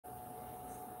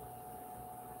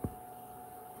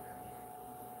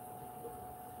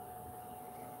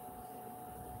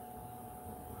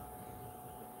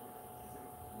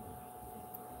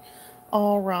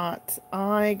All right,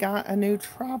 I got a new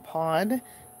tripod,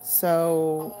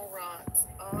 so...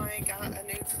 Hold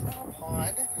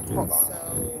on.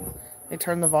 So... Let me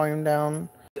turn the volume down.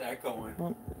 It's echoing.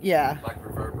 Well, yeah. Like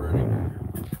reverberating.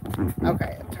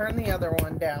 Okay, turn the other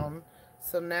one down.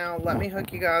 So now let me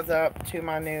hook you guys up to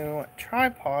my new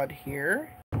tripod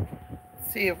here.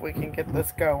 See if we can get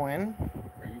this going.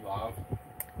 Are you live?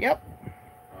 Yep.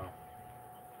 Oh.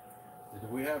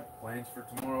 Did we have plans for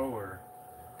tomorrow, or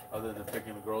other than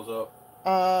picking the girls up?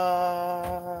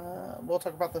 We'll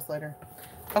talk about this later.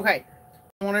 Okay,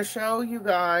 I want to show you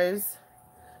guys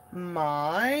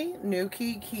my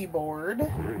Knewkey keyboard.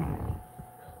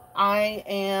 I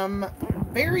am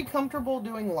very comfortable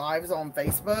doing lives on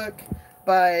Facebook,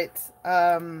 but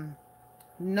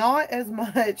not as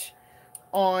much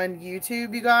on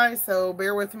YouTube, you guys. So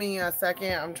bear with me a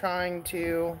second. I'm trying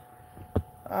to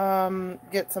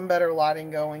get some better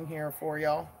lighting going here for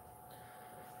y'all.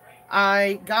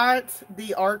 I got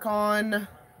the Arkon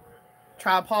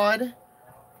Tripod,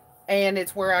 and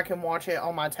it's where I can watch it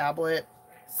on my tablet.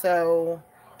 So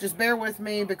just bear with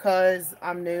me because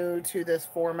I'm new to this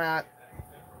format.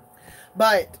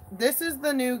 But this is the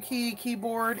Knewkey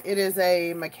keyboard. It is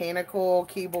a mechanical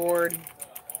keyboard.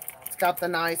 It's got the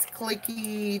nice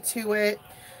clicky to it.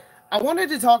 I wanted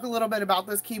to talk a little bit about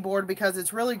this keyboard because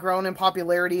it's really grown in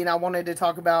popularity, and I wanted to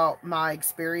talk about my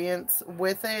experience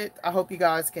with it. I hope you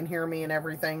guys can hear me and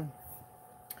everything.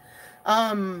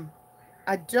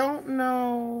 I don't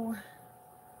know.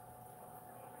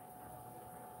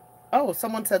 Oh,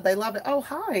 someone said they love it. Oh,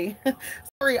 hi.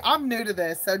 Sorry, I'm new to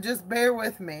this, so just bear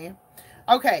with me.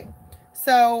 Okay,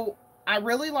 so I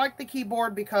really like the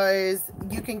keyboard because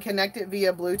you can connect it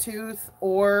via Bluetooth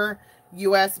or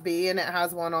USB, and it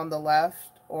has one on the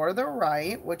left or the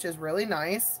right, which is really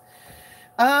nice.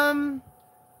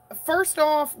 First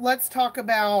off, let's talk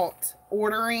about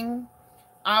ordering.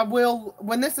 I will,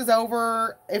 when this is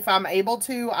over, if I'm able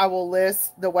to, I will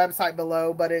list the website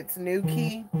below, but it's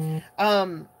Knewkey.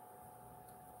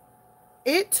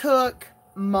 It took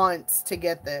months to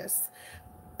get this.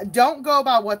 Don't go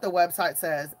by what the website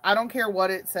says. I don't care what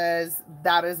it says.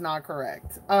 That is not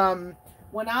correct.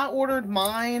 When I ordered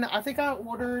mine, I think I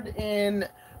ordered in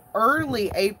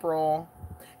early April,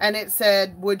 and it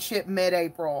said would ship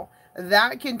mid-April.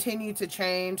 That continued to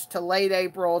change to late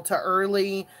April, to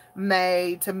early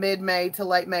May, to mid-May, to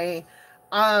late May.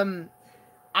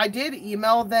 I did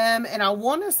email them, and I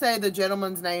want to say the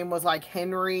gentleman's name was like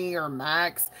Henry or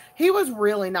Max. He was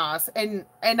really nice, and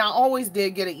I always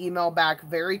did get an email back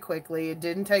very quickly. It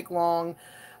didn't take long.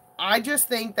 I just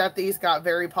think that these got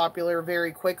very popular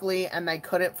very quickly, and they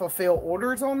couldn't fulfill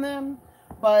orders on them.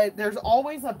 But there's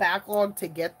always a backlog to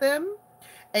get them.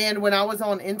 And when I was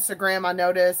on Instagram, I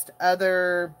noticed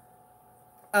other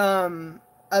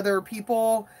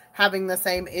people having the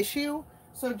same issue.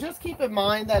 So just keep in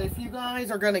mind that if you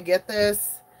guys are going to get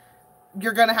this,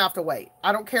 you're going to have to wait.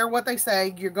 I don't care what they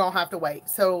say, you're going to have to wait.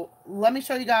 So let me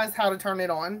show you guys how to turn it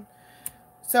on.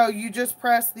 So you just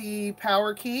press the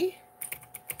power key,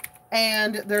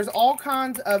 and there's all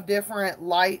kinds of different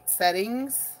light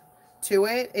settings to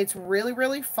it. It's really,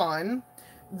 really fun.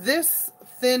 This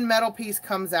thin metal piece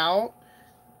comes out,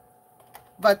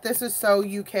 but this is so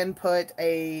you can put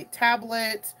a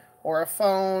tablet or a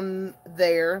phone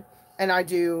there. And I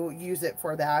do use it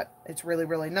for that. It's really,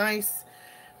 really nice.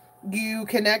 You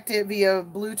connect it via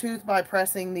Bluetooth by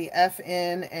pressing the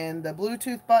FN and the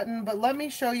Bluetooth button. But let me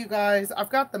show you guys.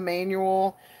 I've got the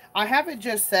manual. I have it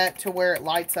just set to where it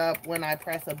lights up when I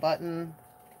press a button.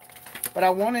 But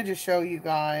I wanted to show you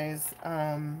guys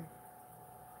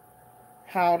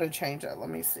how to change it. Let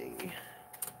me see.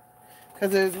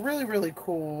 Because it's really, really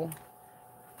cool.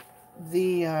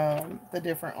 The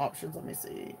different options. Let me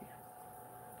see.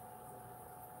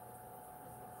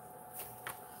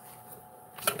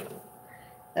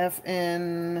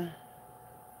 FN.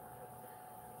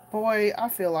 Boy, I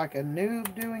feel like a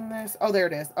noob doing this. Oh, there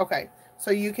it is. Okay.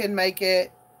 So you can make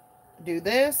it do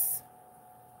this.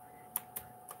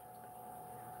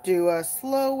 Do a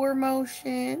slower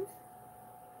motion.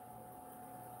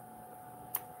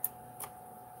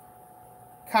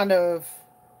 Kind of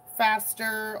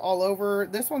faster all over.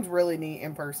 This one's really neat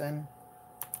in person.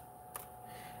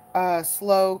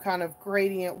 Slow kind of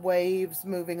gradient waves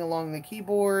moving along the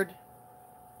keyboard.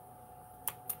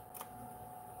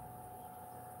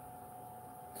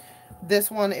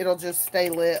 This one, it'll just stay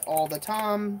lit all the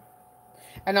time.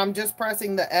 And I'm just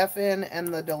pressing the FN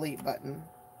and the delete button.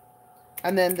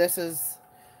 And then this is,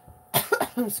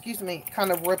 excuse me,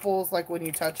 kind of ripples like when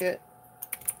you touch it.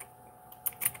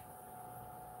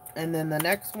 And then the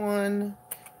next one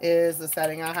is the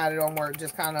setting I had it on where it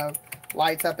just kind of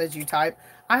lights up as you type.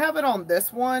 I have it on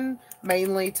this one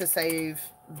mainly to save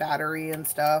battery and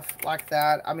stuff like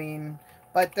that. I mean,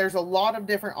 but there's a lot of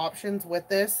different options with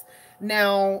this.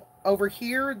 Now, over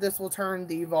here, this will turn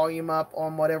the volume up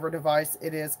on whatever device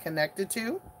it is connected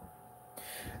to.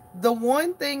 The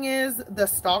one thing is, the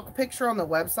stock picture on the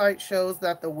website shows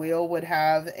that the wheel would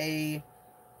have a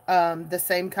the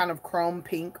same kind of chrome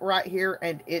pink right here,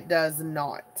 and it does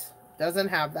not. Doesn't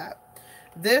have that.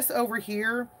 This over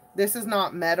here, this is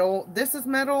not metal. This is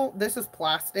metal. This is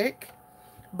plastic.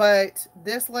 But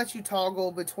this lets you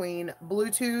toggle between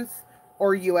Bluetooth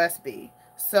or USB.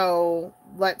 So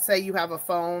let's say you have a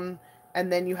phone and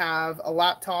then you have a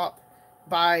laptop.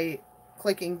 By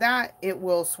clicking that, it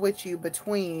will switch you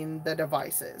between the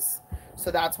devices.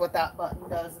 So that's what that button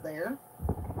does there.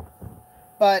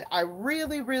 But I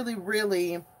really, really,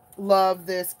 really love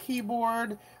this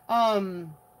keyboard.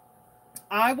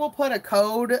 I will put a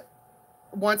code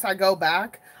once I go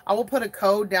back. I will put a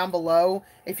code down below.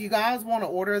 If you guys want to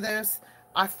order this,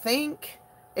 I think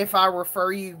if I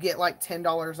refer you, get like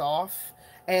 $10 off.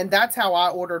 And that's how I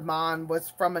ordered mine, was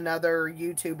from another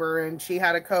YouTuber, and she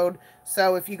had a code.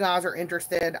 So if you guys are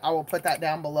interested, I will put that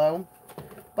down below.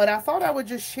 But I thought I would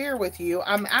just share with you.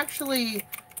 I'm actually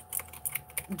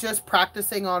just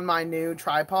practicing on my new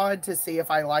tripod to see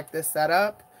if I like this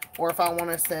setup or if I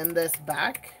want to send this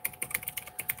back.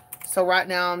 So right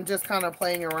now I'm just kind of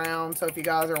playing around. So if you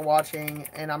guys are watching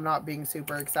and I'm not being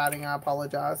super exciting, I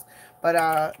apologize.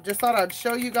 But just thought I'd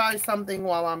show you guys something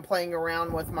while I'm playing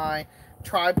around with my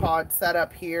tripod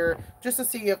setup here, just to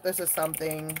see if this is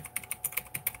something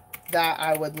that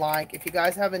I would like. If you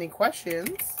guys have any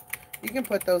questions, you can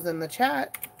put those in the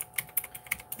chat.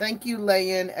 Thank you,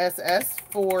 Layan SS,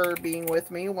 for being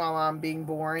with me while I'm being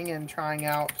boring and trying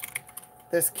out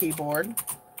this keyboard.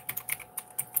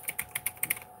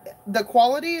 The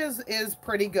quality is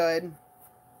pretty good.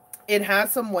 It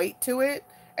has some weight to it.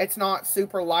 It's not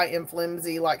super light and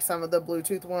flimsy like some of the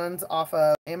Bluetooth ones off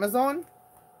of Amazon.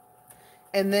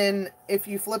 And then if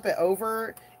you flip it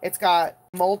over, it's got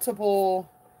multiple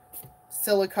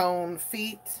silicone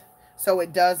feet, so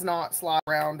it does not slide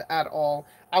around at all.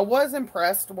 I was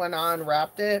impressed when I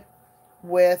unwrapped it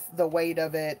with the weight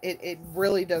of it. It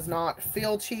really does not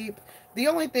feel cheap. The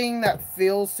only thing that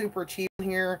feels super cheap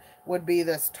here would be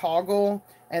this toggle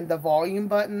and the volume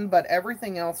button, but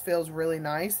everything else feels really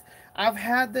nice. I've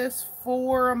had this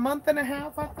for a month and a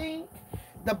half, I think.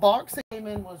 The box it came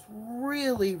in was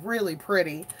really, really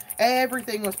pretty.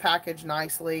 Everything was packaged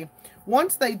nicely.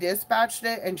 Once they dispatched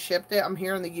it and shipped it, I'm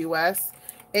here in the US,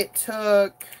 it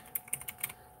took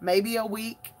maybe a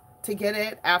week to get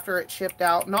it after it shipped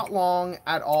out. Not long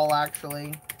at all,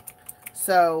 actually.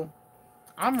 So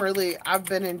I've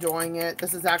been enjoying it.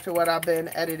 This is actually what I've been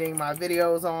editing my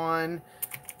videos on,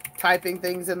 typing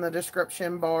things in the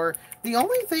description bar. The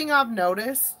only thing I've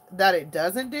noticed that it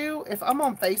doesn't do, if I'm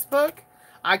on Facebook,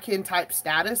 I can type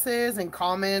statuses and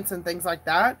comments and things like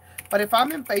that. But if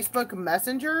I'm in Facebook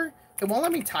Messenger, it won't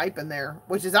let me type in there,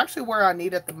 which is actually where I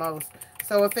need it the most.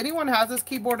 So if anyone has this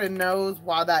keyboard and knows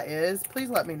why that is,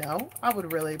 please let me know. I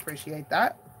would really appreciate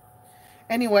that.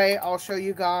 Anyway, I'll show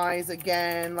you guys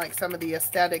again, like some of the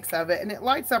aesthetics of it. And it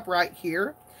lights up right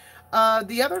here.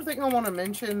 The other thing I want to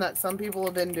mention that some people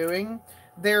have been doing,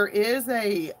 there is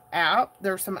a app.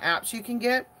 There's some apps you can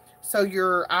get. So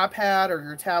your iPad or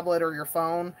your tablet or your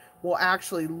phone will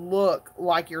actually look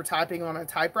like you're typing on a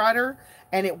typewriter,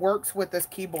 and it works with this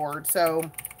keyboard. So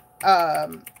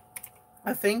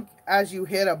I think as you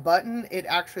hit a button, it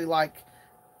actually like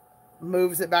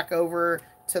moves it back over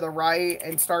to the right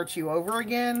and starts you over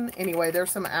again. Anyway,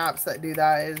 there's some apps that do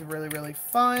that. It is really, really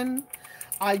fun.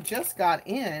 I just got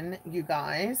in, you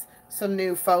guys, some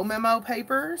new faux memo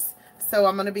papers. So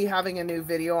I'm going to be having a new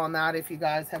video on that. If you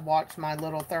guys have watched my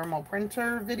little thermal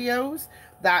printer videos,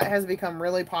 that has become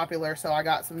really popular. So I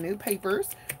got some new papers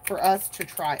for us to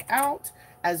try out,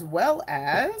 as well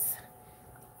as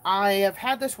I have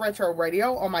had this retro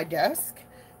radio on my desk,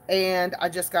 and I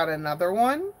just got another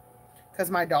one because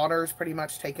my daughter's pretty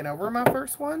much taken over my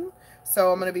first one.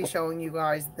 So I'm going to be showing you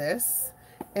guys this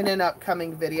in an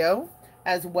upcoming video.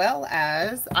 As well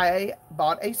as I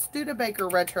bought a Studebaker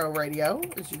retro radio.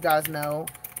 As you guys know,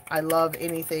 I love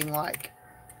anything like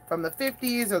from the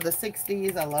 50s or the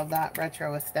 60s. I love that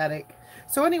retro aesthetic.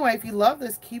 So anyway, if you love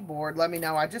this keyboard, let me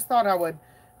know. I just thought I'd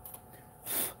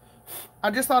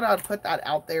put that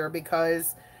out there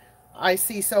because I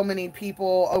see so many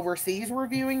people overseas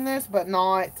reviewing this, but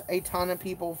not a ton of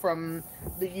people from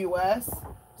the US.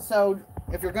 So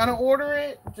if you're going to order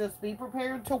it, just be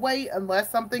prepared to wait unless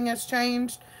something has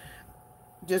changed.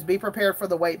 just be prepared for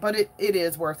the wait, but it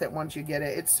is worth it once you get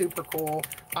it. It's super cool.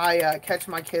 I catch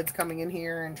my kids coming in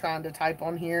here and trying to type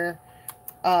on here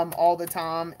all the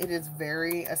time. It is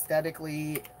very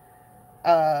aesthetically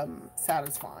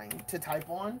satisfying to type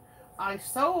on. I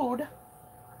sewed,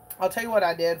 I'll tell you what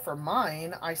I did for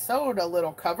mine. I sewed a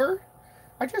little cover.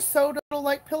 I just sewed a little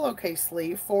like pillowcase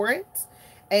sleeve for it.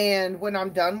 And when I'm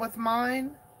done with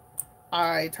mine,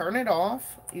 I turn it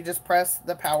off. You just press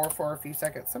the power for a few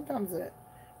seconds. Sometimes it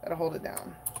gotta hold it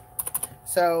down.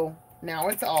 So now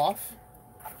it's off.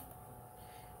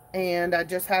 And I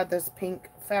just had this pink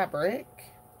fabric.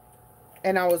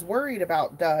 And I was worried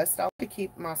about dust. I like to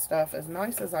keep my stuff as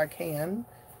nice as I can.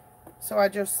 So I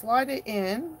just slide it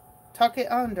in, tuck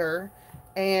it under,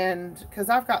 and because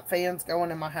I've got fans going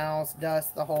in my house,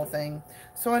 dust, the whole thing.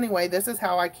 So anyway, this is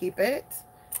how I keep it.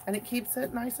 And it keeps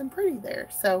it nice and pretty there.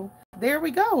 So there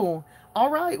we go. All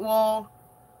right, well,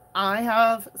 I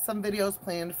have some videos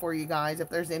planned for you guys. If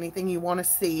there's anything you want to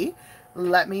see,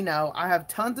 let me know. I have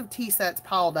tons of tea sets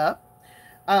piled up.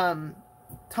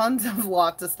 Tons of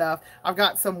lots of stuff. I've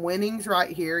got some winnings right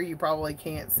here. You probably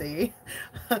can't see.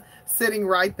 Sitting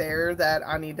right there that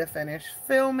I need to finish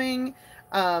filming.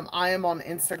 I am on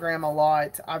Instagram a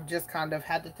lot. I've just kind of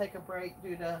had to take a break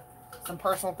due to some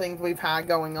personal things we've had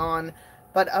going on.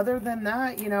 But other than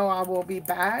that, you know, I will be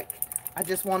back. I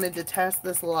just wanted to test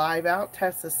this live out,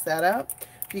 test the setup.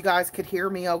 If you guys could hear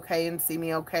me okay and see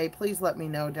me okay, please let me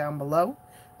know down below.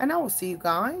 And I will see you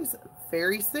guys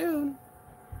very soon.